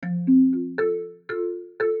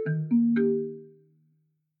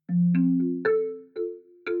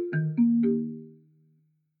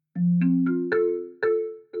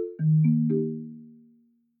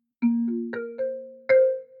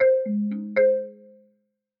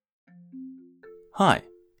Hi,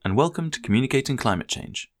 and welcome to Communicating Climate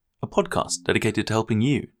Change, a podcast dedicated to helping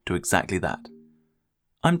you do exactly that.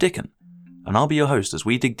 I'm Dickon, and I'll be your host as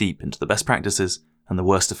we dig deep into the best practices and the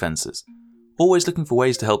worst offences, always looking for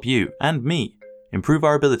ways to help you and me improve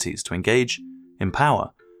our abilities to engage,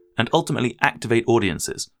 empower, and ultimately activate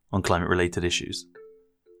audiences on climate-related issues.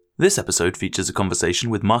 This episode features a conversation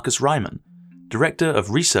with Markus Reymann, Director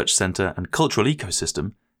of Research Centre and Cultural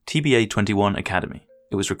Ecosystem, TBA 21 Academy.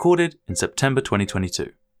 It was recorded in September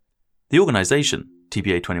 2022. The organisation,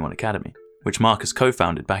 TBA 21 Academy, which Markus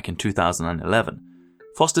co-founded back in 2011,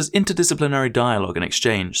 fosters interdisciplinary dialogue and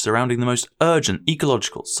exchange surrounding the most urgent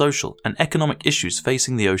ecological, social and economic issues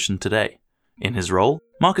facing the ocean today. In his role,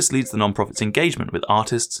 Markus leads the non-profit's engagement with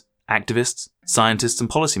artists, activists, scientists and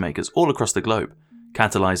policymakers all across the globe,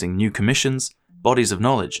 catalysing new commissions, bodies of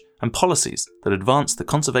knowledge and policies that advance the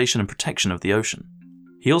conservation and protection of the ocean.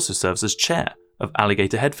 He also serves as chair of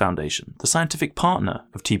Alligator Head Foundation, the scientific partner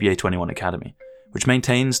of TBA 21 Academy, which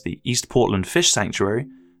maintains the East Portland Fish Sanctuary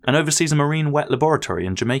and oversees a marine wet laboratory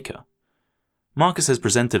in Jamaica. Markus has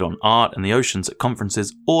presented on art and the oceans at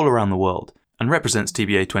conferences all around the world and represents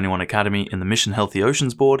TBA 21 Academy in the Mission Healthy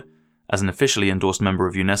Oceans Board, as an officially endorsed member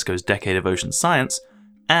of UNESCO's Decade of Ocean Science,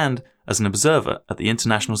 and as an observer at the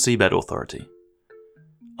International Seabed Authority.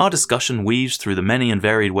 Our discussion weaves through the many and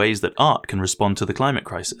varied ways that art can respond to the climate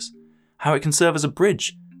crisis, how it can serve as a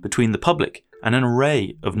bridge between the public and an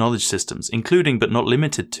array of knowledge systems, including but not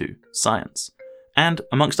limited to science, and,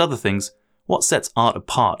 amongst other things, what sets art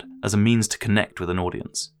apart as a means to connect with an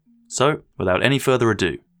audience. So, without any further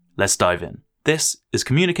ado, let's dive in. This is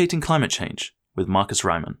Communicating Climate Change with Markus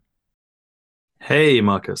Reymann. Hey,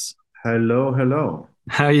 Markus. Hello.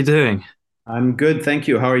 How are you doing? I'm good, thank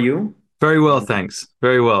you. How are you? Very well, thanks.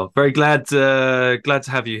 Very well. Very glad to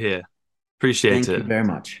have you here. Appreciate it. Thank you very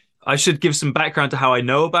much. I should give some background to how I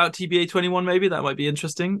know about TBA 21, maybe. That might be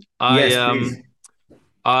interesting. Yes, please.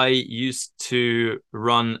 I used to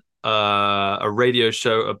run a radio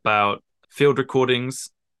show about field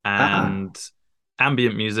recordings and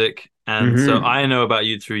ambient music. And so I know about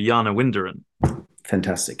you through Jana Winderen.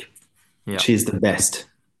 Fantastic. Yeah. She's the best.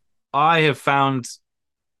 I have found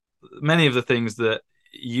many of the things that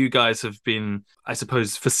you guys have been, I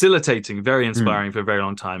suppose, facilitating, very inspiring for a very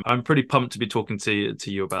long time. I'm pretty pumped to be talking to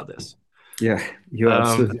you about this. Yeah, you're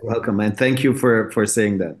absolutely welcome. And thank you for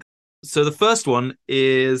saying that. So the first one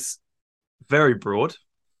is very broad.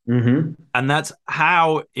 And that's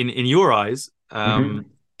how, in your eyes,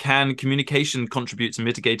 can communication contribute to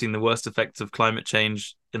mitigating the worst effects of climate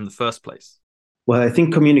change in the first place? Well, I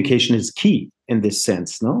think communication is key in this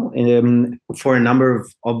sense, no? For a number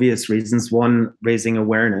of obvious reasons. One, raising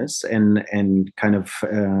awareness and kind of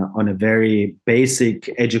on a very basic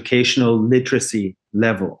educational literacy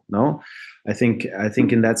level, no? I think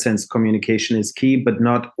in that sense, communication is key, but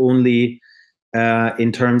not only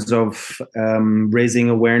in terms of raising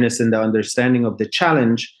awareness and the understanding of the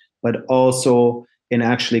challenge, but also in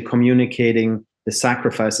actually communicating the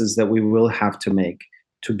sacrifices that we will have to make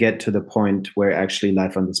to get to the point where actually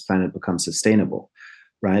life on this planet becomes sustainable,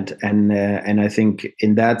 right? And I think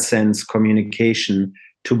in that sense, communication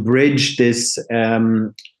to bridge this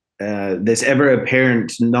this ever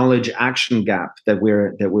apparent knowledge action gap that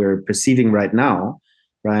we're perceiving right now,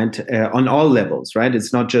 right? On all levels, right?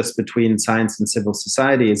 It's not just between science and civil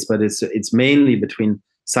societies, but it's mainly between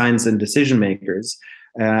science and decision makers.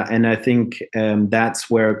 And I think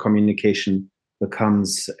that's where communication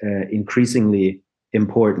becomes increasingly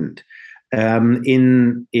important.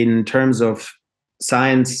 In terms of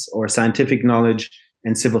science or scientific knowledge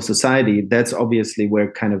and civil society, that's obviously where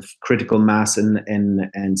kind of critical mass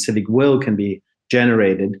and civic will can be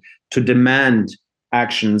generated to demand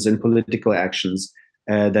actions and political actions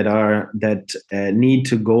that need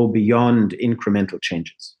to go beyond incremental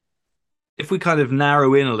changes. If we kind of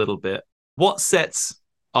narrow in a little bit, what sets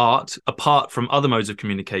art apart from other modes of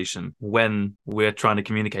communication when we're trying to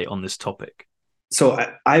communicate on this topic? So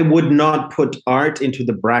I would not put art into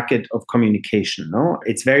the bracket of communication. No,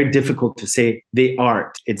 it's very difficult to say the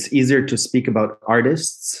art. It's easier to speak about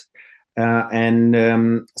artists,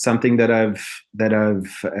 and something that I've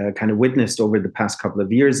kind of witnessed over the past couple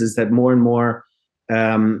of years is that more and more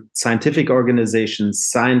scientific organizations,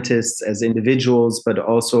 scientists as individuals, but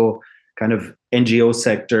also kind of NGO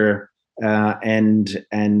sector, and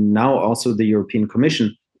now also the European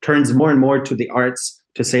Commission turns more and more to the arts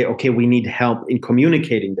to say, okay, we need help in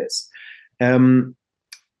communicating this.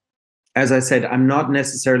 As I said, I'm not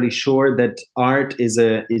necessarily sure that art is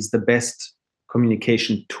the best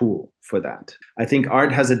communication tool for that. I think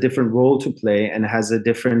art has a different role to play and has a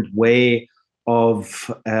different way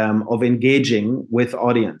of engaging with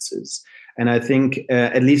audiences. And I think,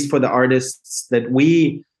 at least for the artists that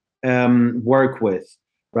we work with,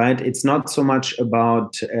 right, it's not so much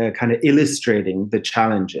about kind of illustrating the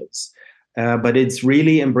challenges, but it's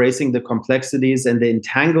really embracing the complexities and the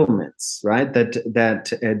entanglements, right,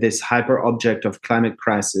 that this hyper object of climate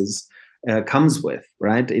crisis comes with,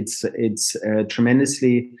 right? It's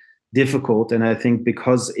tremendously difficult, and I think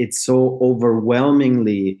because it's so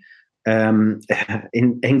overwhelmingly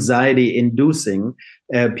anxiety inducing,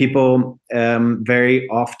 people very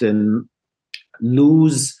often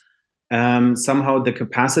lose somehow the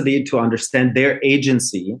capacity to understand their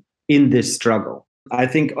agency in this struggle. I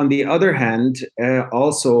think, on the other hand,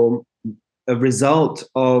 also a result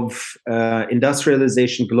of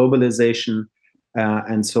industrialization, globalization,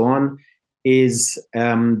 and so on, is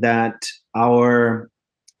that our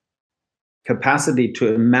capacity to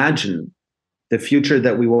imagine the future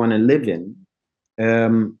that we want to live in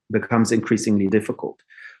becomes increasingly difficult,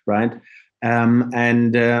 right?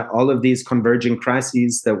 And all of these converging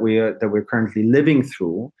crises that we're currently living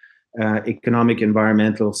through, economic,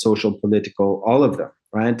 environmental, social, political, all of them,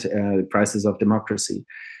 right? Crisis of democracy,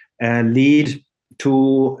 lead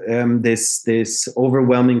to this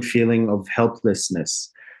overwhelming feeling of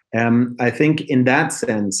helplessness. I think, in that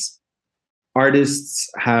sense, artists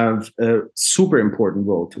have a super important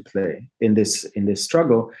role to play in this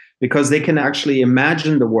struggle, because they can actually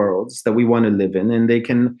imagine the worlds that we want to live in, and they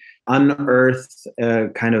can unearth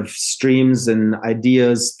kind of streams and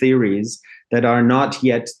ideas, theories that are not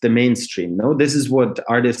yet the mainstream. No, this is what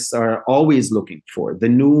artists are always looking for, the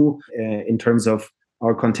new, in terms of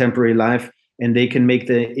our contemporary life, and they can make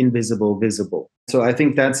the invisible visible. So I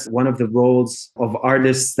think that's one of the roles of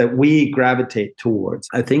artists that we gravitate towards.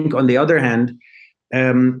 I think, on the other hand,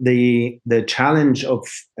 the challenge of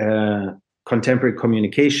contemporary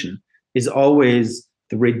communication is always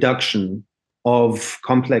the reduction of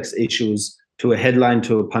complex issues to a headline,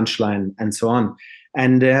 to a punchline, and so on.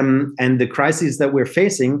 And the crises that we're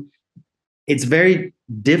facing, it's very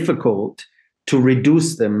difficult to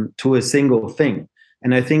reduce them to a single thing.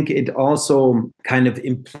 And I think it also kind of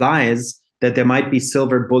implies that there might be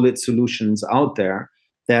silver bullet solutions out there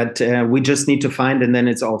that we just need to find, and then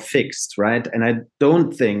it's all fixed, right? And I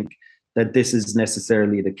don't think that this is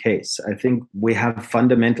necessarily the case. I think we have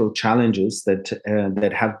fundamental challenges that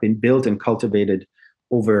have been built and cultivated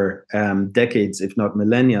over decades, if not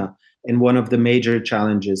millennia. And one of the major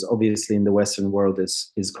challenges, obviously, in the Western world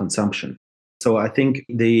is consumption. So I think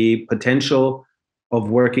the potential of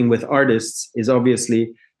working with artists is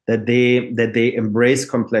obviously that they embrace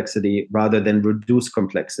complexity rather than reduce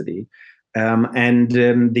complexity, and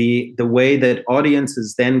the way that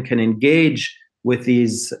audiences then can engage with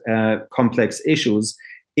these complex issues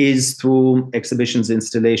is through exhibitions,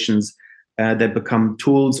 installations that become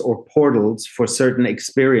tools or portals for certain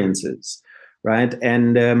experiences, right?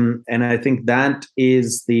 And I think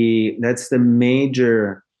that's the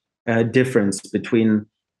major difference between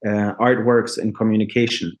artworks and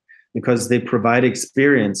communication, because they provide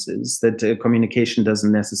experiences that communication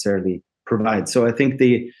doesn't necessarily provide. So I think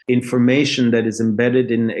the information that is embedded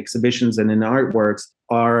in exhibitions and in artworks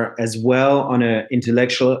are as well on an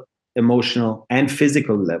intellectual, emotional, and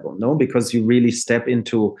physical level, no? Because you really step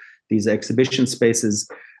into these exhibition spaces,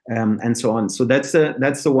 and so on. So that's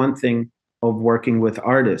the one thing of working with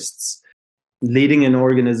artists. Leading an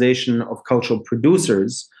organization of cultural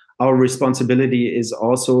producers, our responsibility is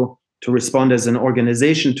also to respond as an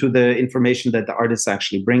organization to the information that the artists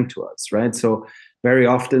actually bring to us, right? So very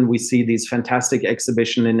often we see these fantastic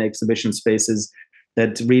exhibition spaces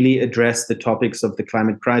that really address the topics of the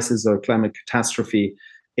climate crisis or climate catastrophe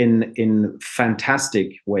in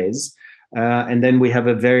fantastic ways. And then we have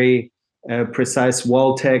a very precise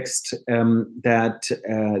wall text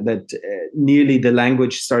that nearly the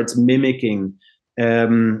language starts mimicking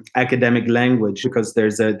academic language, because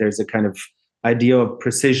there's a kind of idea of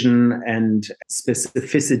precision and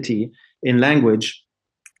specificity in language.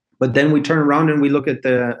 But then we turn around and we look at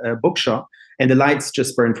the bookshop, and the lights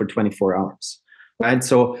just burn for 24 hours, right?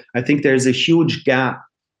 So I think there's a huge gap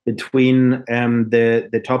between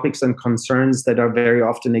the topics and concerns that are very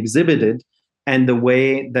often exhibited and the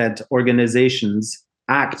way that organizations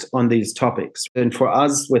act on these topics. And for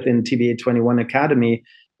us within TVA 21 Academy,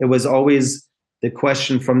 it was always the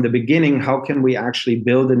question from the beginning: how can we actually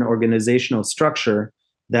build an organizational structure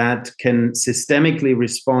that can systemically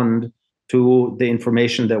respond to the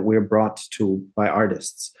information that we're brought to by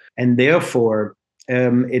artists? And therefore,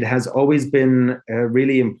 it has always been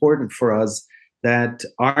really important for us that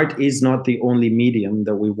art is not the only medium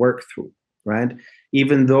that we work through, right?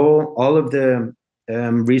 Even though all of the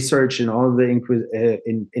research and all of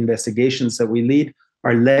the investigations that we lead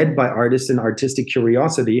are led by artists and artistic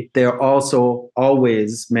curiosity, they're also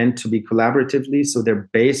always meant to be collaboratively. So they're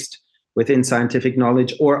based within scientific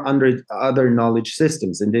knowledge or under other knowledge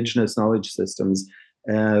systems, indigenous knowledge systems,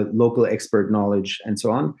 local expert knowledge, and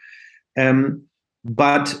so on.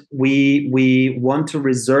 But we want to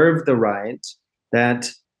reserve the right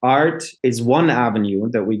that art is one avenue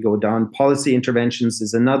that we go down. Policy interventions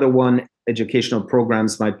is another one. Educational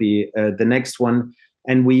programs might be the next one.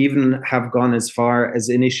 And we even have gone as far as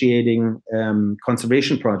initiating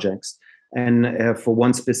conservation projects. And for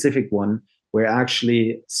one specific one, we're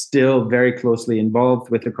actually still very closely involved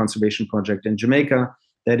with the conservation project in Jamaica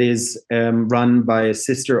that is run by a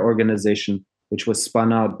sister organization, which was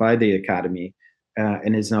spun out by the Academy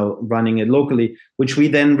and is now running it locally, which we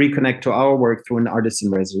then reconnect to our work through an artist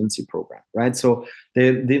in residency program, right? So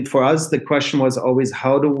for us, the question was always,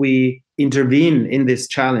 how do we intervene in this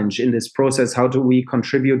challenge, in this process? How do we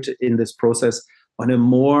contribute in this process on a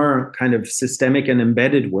more kind of systemic and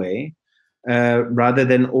embedded way, rather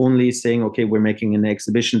than only saying, okay, we're making an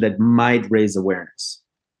exhibition that might raise awareness?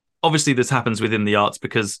 Obviously, this happens within the arts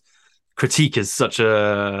because critique is such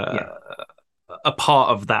a part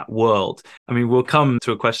of that world. I mean, we'll come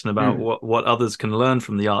to a question about what others can learn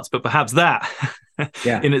from the arts, but perhaps that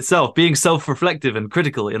in itself, being self-reflective and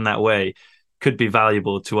critical in that way, could be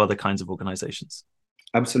valuable to other kinds of organizations.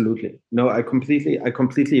 Absolutely. No, I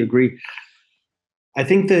completely agree. I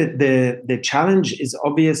think the challenge is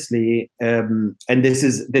obviously, and this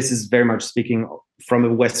is very much speaking from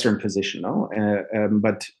a Western position, no?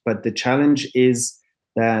 But the challenge is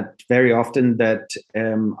that very often that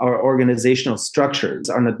our organizational structures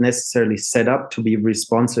are not necessarily set up to be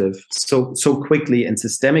responsive so quickly and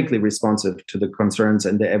systemically responsive to the concerns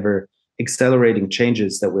and the ever accelerating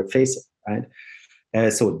changes that we're facing,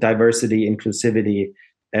 right? So diversity, inclusivity,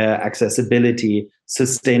 accessibility,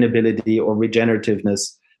 sustainability, or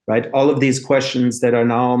regenerativeness, right? All of these questions that are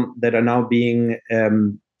now being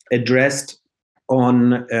addressed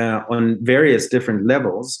on various different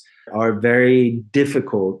levels are very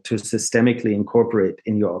difficult to systemically incorporate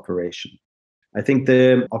in your operation. I think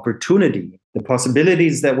the opportunity, the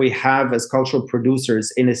possibilities that we have as cultural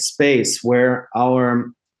producers in a space where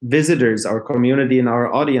our visitors, our community, and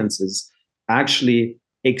our audiences actually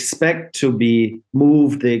expect to be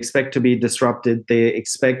moved, they expect to be disrupted, they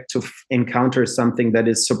expect to encounter something that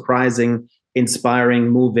is surprising, inspiring,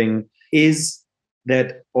 moving, is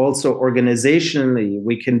that also organizationally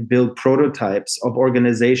we can build prototypes of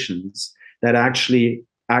organizations that actually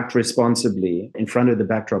act responsibly in front of the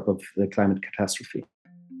backdrop of the climate catastrophe.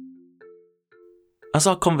 As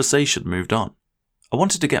our conversation moved on, I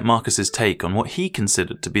wanted to get Markus's take on what he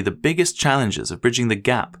considered to be the biggest challenges of bridging the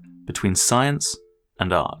gap between science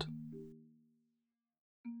and art.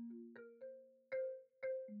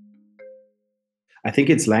 I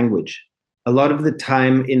think it's language. A lot of the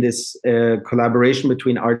time in this collaboration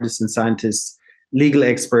between artists and scientists, legal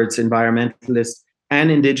experts, environmentalists, and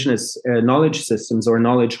indigenous knowledge systems or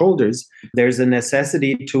knowledge holders, there's a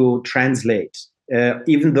necessity to translate.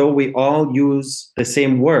 Even though we all use the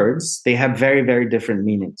same words, they have very, very different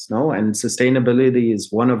meanings, no? And sustainability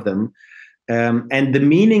is one of them. And the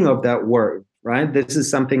meaning of that word, right? This is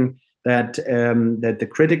something that that the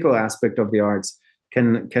critical aspect of the arts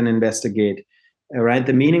can investigate. Right,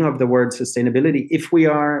 the meaning of the word sustainability. If we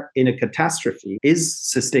are in a catastrophe, is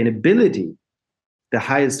sustainability the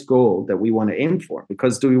highest goal that we want to aim for?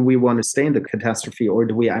 Because do we want to stay in the catastrophe, or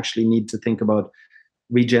do we actually need to think about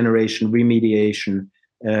regeneration, remediation,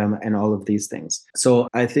 and all of these things? So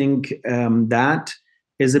I think that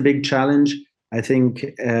is a big challenge. I think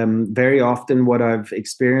very often what I've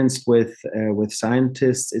experienced with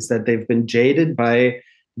scientists is that they've been jaded by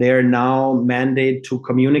their now mandate to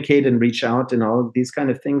communicate and reach out and all of these kind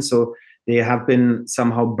of things. So they have been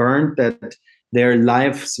somehow burned that their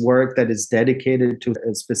life's work that is dedicated to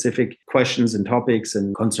specific questions and topics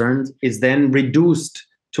and concerns is then reduced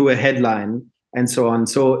to a headline and so on.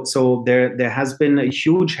 So there has been a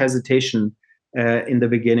huge hesitation in the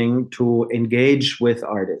beginning to engage with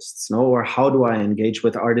artists, no? Or how do I engage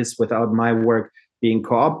with artists without my work being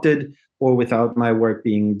co-opted or without my work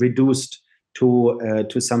being reduced to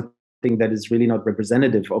something that is really not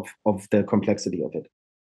representative of the complexity of it.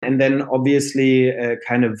 And then obviously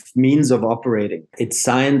kind of means of operating. It's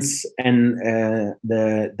science and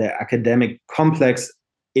the academic complex,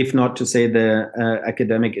 if not to say the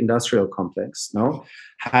academic industrial complex, no,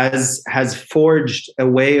 has forged a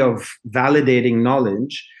way of validating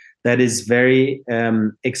knowledge that is very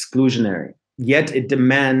exclusionary. Yet it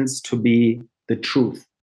demands to be the truth.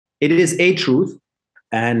 It is a truth.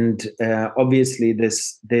 And obviously,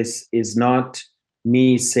 this is not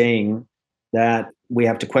me saying that we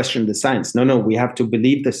have to question the science. No, we have to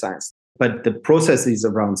believe the science. But the processes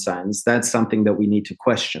around science, that's something that we need to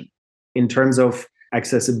question. In terms of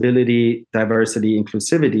accessibility, diversity,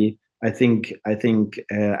 inclusivity, I think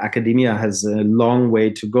academia has a long way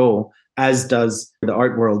to go, as does the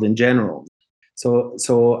art world in general.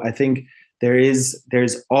 So I think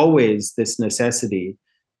there's always this necessity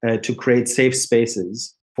to create safe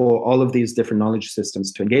spaces for all of these different knowledge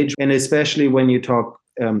systems to engage, and especially when you talk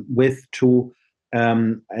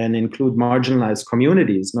and include marginalized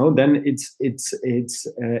communities, then it's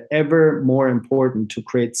ever more important to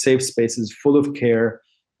create safe spaces full of care,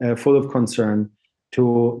 full of concern,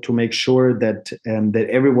 to make sure that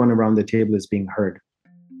everyone around the table is being heard.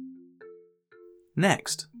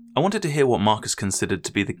 Next, I wanted to hear what Markus considered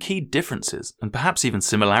to be the key differences and perhaps even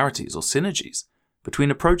similarities or synergies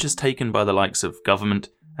between approaches taken by the likes of government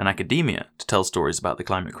and academia to tell stories about the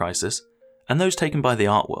climate crisis and those taken by the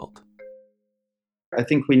art world. I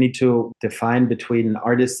think we need to define between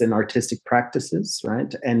artists and artistic practices,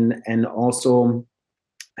 right? And also,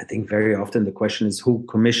 I think very often the question is who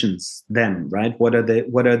commissions them, right? What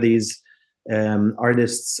are these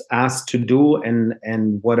artists asked to do,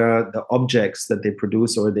 and what are the objects that they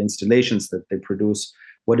produce or the installations that they produce?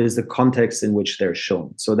 What is the context in which they're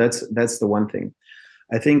shown? So that's the one thing.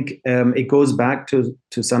 I think it goes back to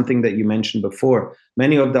something that you mentioned before.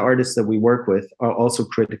 Many of the artists that we work with are also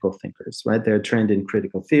critical thinkers, right? They're trained in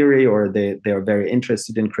critical theory, or they are very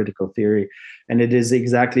interested in critical theory. And it is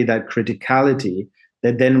exactly that criticality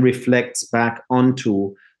that then reflects back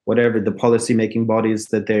onto whatever the policy-making bodies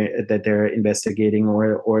that they're investigating,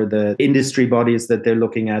 or the industry bodies that they're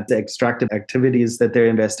looking at, the extractive activities that they're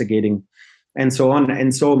investigating, and so on.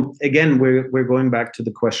 And so again, we're going back to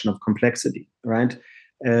the question of complexity, right?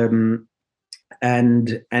 And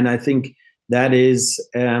I think that is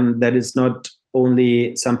not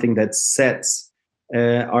only something that sets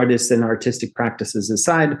artists and artistic practices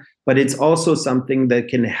aside, but it's also something that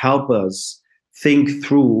can help us think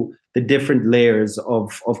through the different layers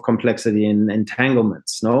of complexity and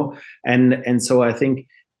entanglements. And so I think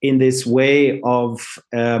in this way of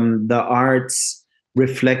the arts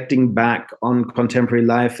reflecting back on contemporary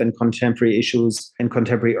life and contemporary issues and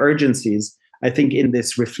contemporary urgencies, I think in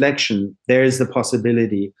this reflection, there is the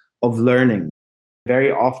possibility of learning.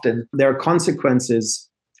 Very often, there are consequences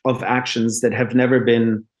of actions that have never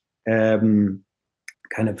been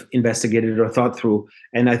kind of investigated or thought through.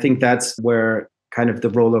 And I think that's where kind of the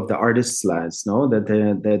role of the artists lies,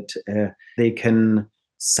 that they can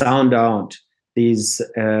sound out these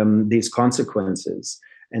consequences,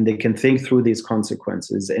 and they can think through these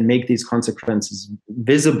consequences and make these consequences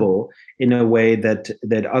visible in a way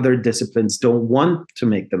that other disciplines don't want to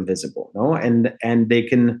make them visible. And they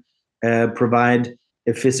can provide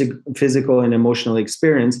a physical and emotional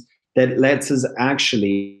experience that lets us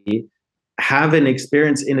actually have an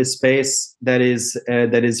experience in a space that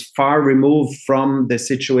is far removed from the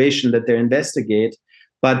situation that they investigate,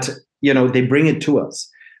 but they bring it to us,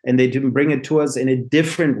 and they bring it to us in a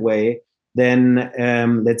different way than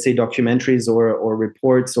let's say documentaries or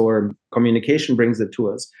reports or communication brings it to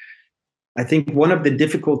us. I think one of the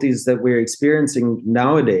difficulties that we're experiencing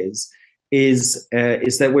nowadays is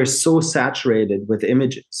that we're so saturated with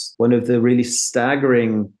images. One of the really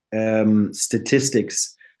staggering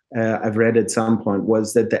statistics I've read at some point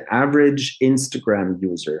was that the average Instagram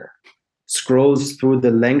user scrolls through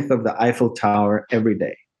the length of the Eiffel Tower every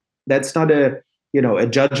day. That's not a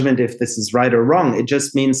judgment if this is right or wrong. It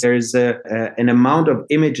just means there's an amount of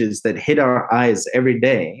images that hit our eyes every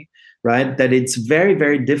day, right? That it's very,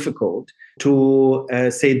 very difficult to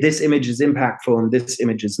say this image is impactful and this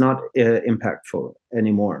image is not impactful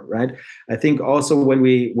anymore, right? I think also when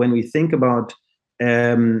we think about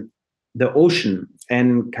the ocean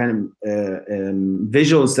and kind of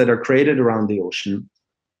visuals that are created around the ocean,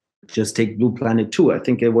 just take Blue Planet 2. I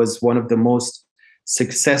think it was one of the most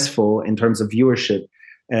successful in terms of viewership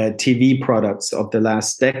TV products of the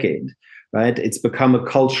last decade, right? It's become a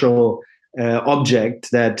cultural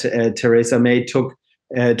object that Theresa May took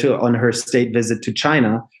on her state visit to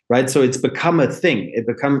China, right? So it's become a thing.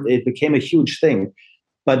 It became a huge thing.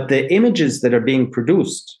 But the images that are being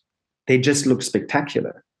produced, they just look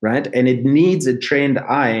spectacular, right? And it needs a trained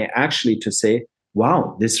eye actually to say,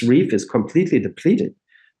 wow, this reef is completely depleted.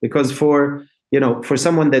 Because for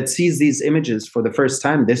someone that sees these images for the first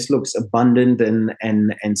time, this looks abundant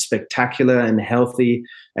and spectacular and healthy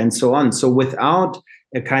and so on. So without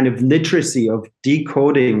a kind of literacy of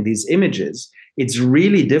decoding these images, it's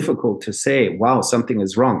really difficult to say, wow, something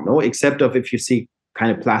is wrong. Except if you see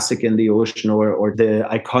kind of plastic in the ocean, or the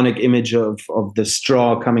iconic image of the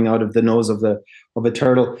straw coming out of the nose of a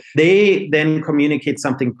turtle. They then communicate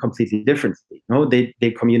something completely differently. No,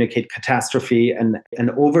 they communicate catastrophe, and an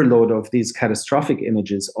overload of these catastrophic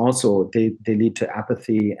images also they lead to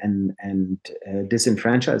apathy and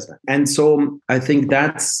disenfranchisement. And so I think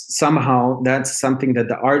that's something that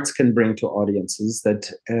the arts can bring to audiences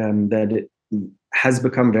that it has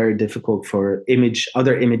become very difficult for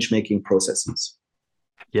other image making processes.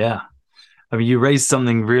 Yeah. I mean, you raised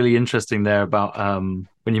something really interesting there about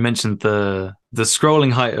when you mentioned the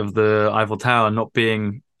scrolling height of the Eiffel Tower not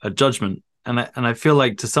being a judgment. And I feel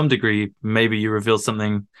like to some degree, maybe you revealed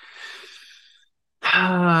something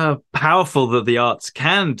powerful that the arts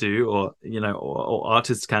can do, or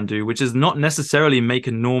artists can do, which is not necessarily make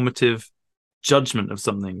a normative judgment of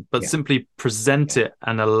something, but simply present it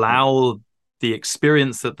and allow the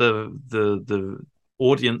experience that the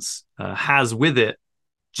audience has with it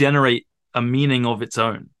generate a meaning of its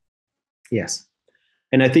own. Yes.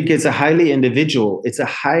 And I think it's a highly individual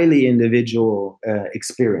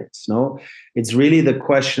experience. No, it's really the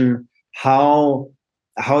question, how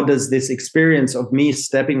does this experience of me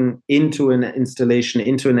stepping into an installation,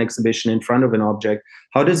 into an exhibition in front of an object,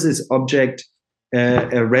 how does this object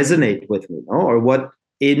resonate with me, no? Or what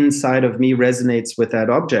inside of me resonates with that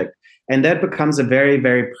object? And that becomes a very,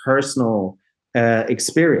 very personal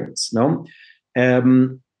experience. No,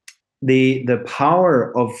 the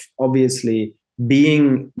power of obviously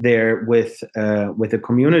being there with a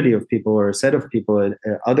community of people or a set of people,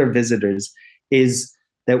 other visitors, is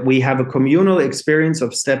that we have a communal experience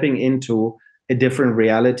of stepping into a different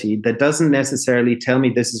reality that doesn't necessarily tell me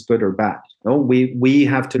this is good or bad. No, we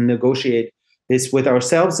have to negotiate this with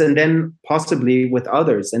ourselves and then possibly with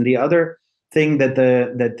others. And the other thing that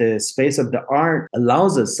the space of the art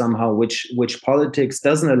allows us somehow, which politics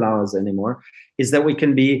doesn't allow us anymore, is that we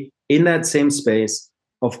can be in that same space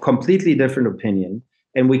of completely different opinion,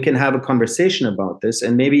 and we can have a conversation about this,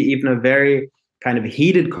 and maybe even a very kind of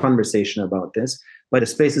heated conversation about this. But the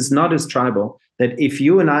space is not as tribal, that if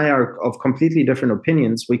you and I are of completely different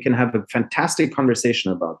opinions, we can have a fantastic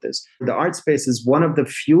conversation about this. The art space is one of the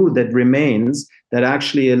few that remains that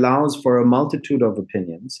actually allows for a multitude of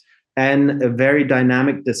opinions and very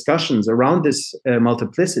dynamic discussions around this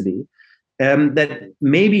multiplicity that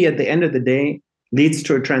maybe at the end of the day leads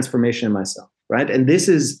to a transformation in myself, right? And this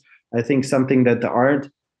is, I think, something that the art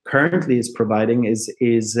currently is providing it's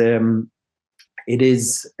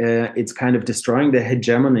kind of destroying the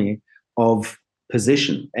hegemony of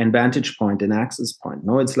position and vantage point and access point.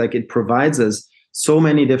 No, it's like it provides us so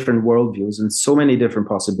many different worldviews and so many different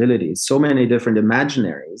possibilities, so many different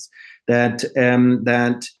imaginaries that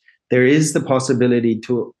there is the possibility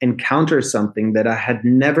to encounter something that I had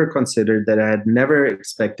never considered, that I had never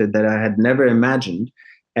expected, that I had never imagined.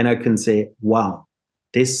 And I can say, wow,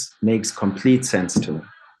 this makes complete sense to me.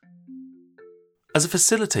 As a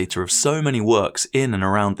facilitator of so many works in and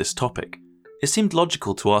around this topic, it seemed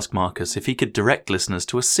logical to ask Markus if he could direct listeners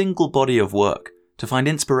to a single body of work to find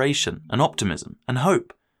inspiration and optimism and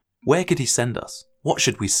hope. Where could he send us? What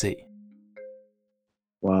should we see?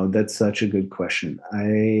 Wow, that's such a good question.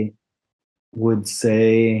 I would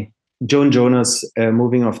say Joan Jonas,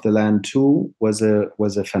 Moving Off the Land 2 was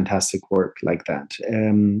a fantastic work like that.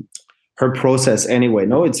 Her process, anyway,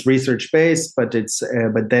 no, it's research based, but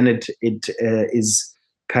then it is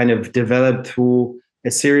kind of developed through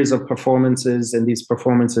a series of performances, and these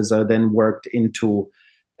performances are then worked into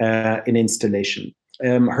an installation.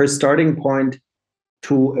 Her starting point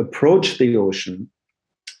to approach the ocean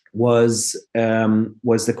was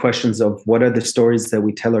the questions of what are the stories that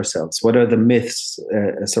we tell ourselves, what are the myths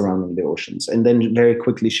surrounding the oceans, and then very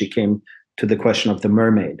quickly she came to the question of the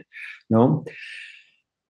mermaid. No,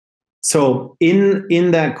 so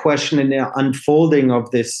in that question, in the unfolding of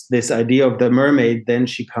this idea of the mermaid, then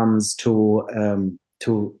she comes to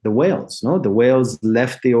the whales. No, the whales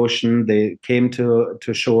left the ocean, they came to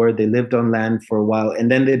shore, they lived on land for a while,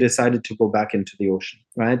 and then they decided to go back into the ocean,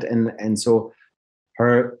 right? And so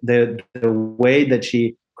the way that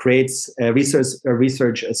she creates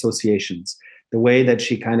research associations, the way that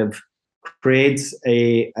she kind of creates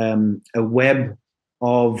a web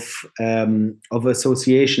of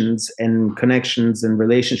associations and connections and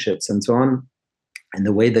relationships and so on, and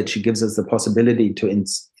the way that she gives us the possibility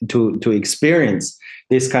to experience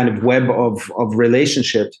this kind of web of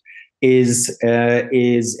relationships is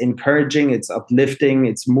encouraging, it's uplifting,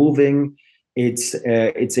 it's moving, it's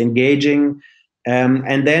engaging.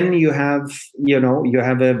 And then you have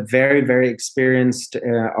a very, very experienced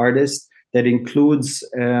artist that includes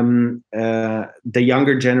the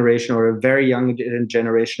younger generation or a very young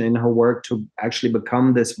generation in her work to actually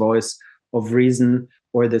become this voice of reason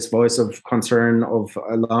or this voice of concern, of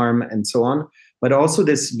alarm, and so on, but also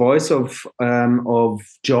this voice of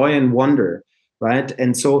joy and wonder, right?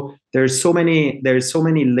 And so there's so many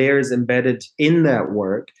layers embedded in that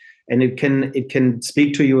work, and it can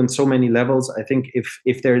speak to you in so many levels. I think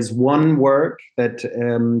if there's one work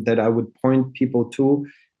that I would point people to,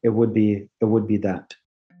 it would be that.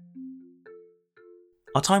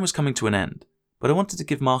 Our time was coming to an end, but I wanted to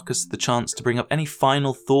give Markus the chance to bring up any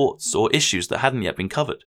final thoughts or issues that hadn't yet been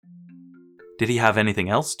covered. Did he have anything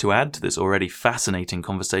else to add to this already fascinating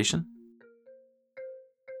conversation?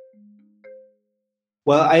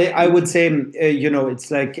 Well, I would say,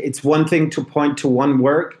 it's one thing to point to one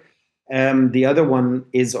work. The other one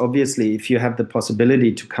is obviously, if you have the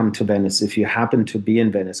possibility to come to Venice, if you happen to be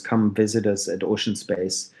in Venice, come visit us at Ocean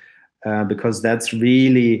Space, because that's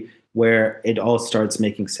really where it all starts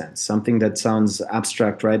making sense. Something that sounds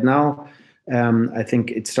abstract right now, I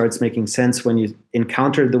think it starts making sense when you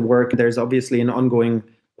encounter the work. There's obviously an ongoing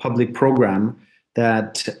public program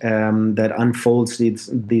that unfolds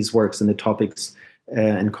these works and the topics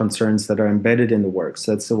and concerns that are embedded in the works.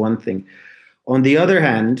 That's the one thing. On the other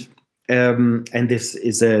hand, and this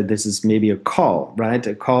is maybe a call, right?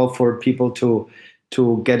 A call for people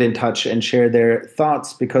to get in touch and share their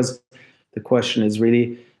thoughts, because the question is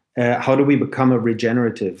really, how do we become a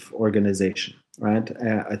regenerative organization, right?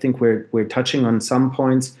 I think we're touching on some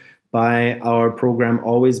points by our program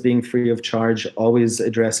always being free of charge, always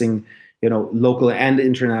addressing local and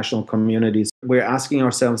international communities. We're asking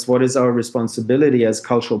ourselves, what is our responsibility as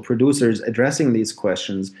cultural producers addressing these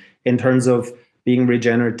questions in terms of being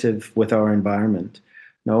regenerative with our environment?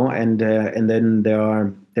 And then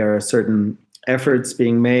there are certain efforts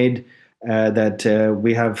being made that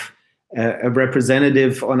we have a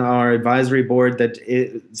representative on our advisory board that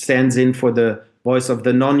stands in for the voice of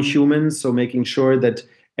the non-humans. So making sure that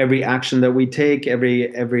every action that we take,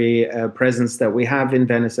 every presence that we have in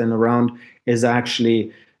Venice and around is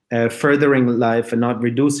actually furthering life and not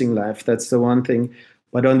reducing life. That's the one thing.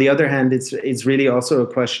 But on the other hand, it's really also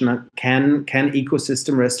a question of can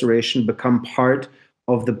ecosystem restoration become part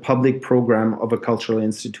of the public program of a cultural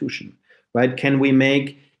institution, right? Can we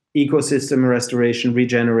make ecosystem restoration,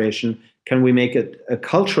 regeneration, can we make it a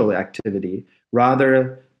cultural activity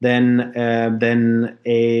rather than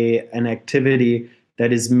an activity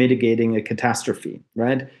that is mitigating a catastrophe,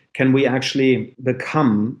 right? Can we actually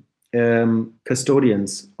become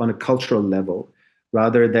custodians on a cultural level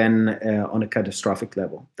rather than on a catastrophic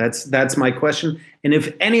level? That's my question. And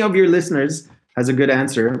if any of your listeners has a good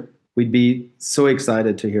answer, we'd be so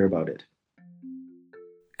excited to hear about it.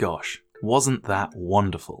 Gosh, wasn't that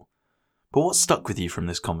wonderful? But what stuck with you from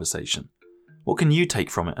this conversation? What can you take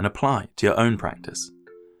from it and apply to your own practice?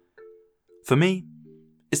 For me,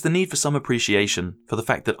 it's the need for some appreciation for the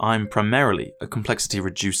fact that I'm primarily a complexity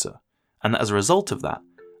reducer, and that as a result of that,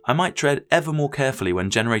 I might tread ever more carefully when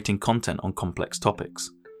generating content on complex topics.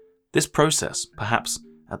 This process, perhaps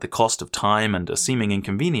at the cost of time and a seeming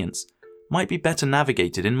inconvenience, might be better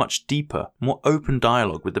navigated in much deeper, more open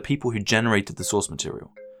dialogue with the people who generated the source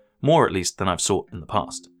material, more at least than I've sought in the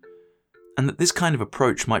past. And that this kind of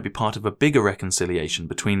approach might be part of a bigger reconciliation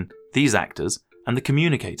between these actors and the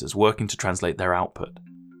communicators working to translate their output.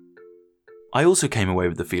 I also came away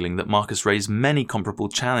with the feeling that Markus raised many comparable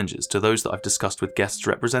challenges to those that I've discussed with guests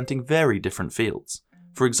representing very different fields.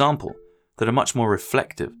 For example, that a much more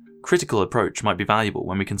reflective, critical approach might be valuable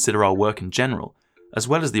when we consider our work in general, as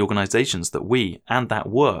well as the organisations that we and that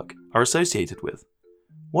work are associated with.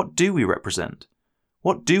 What do we represent?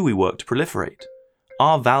 What do we work to proliferate?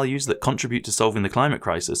 Are values that contribute to solving the climate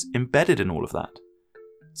crisis embedded in all of that?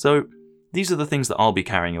 So, these are the things that I'll be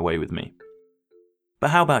carrying away with me. But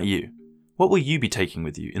how about you? What will you be taking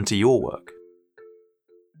with you into your work?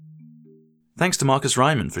 Thanks to Markus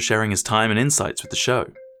Reymann for sharing his time and insights with the show.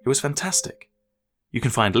 It was fantastic. You can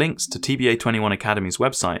find links to TBA 21 Academy's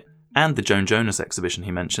website and the Joan Jonas exhibition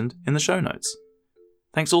he mentioned in the show notes.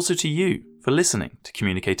 Thanks also to you for listening to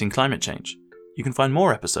Communicating Climate Change. You can find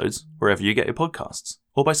more episodes wherever you get your podcasts,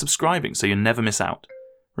 or by subscribing so you never miss out.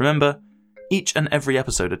 Remember, each and every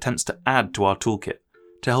episode attempts to add to our toolkit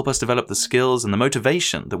to help us develop the skills and the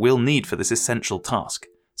motivation that we'll need for this essential task.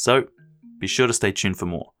 So, be sure to stay tuned for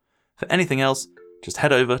more. For anything else, just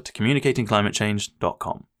head over to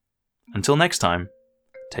communicatingclimatechange.com. Until next time,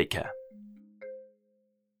 take care.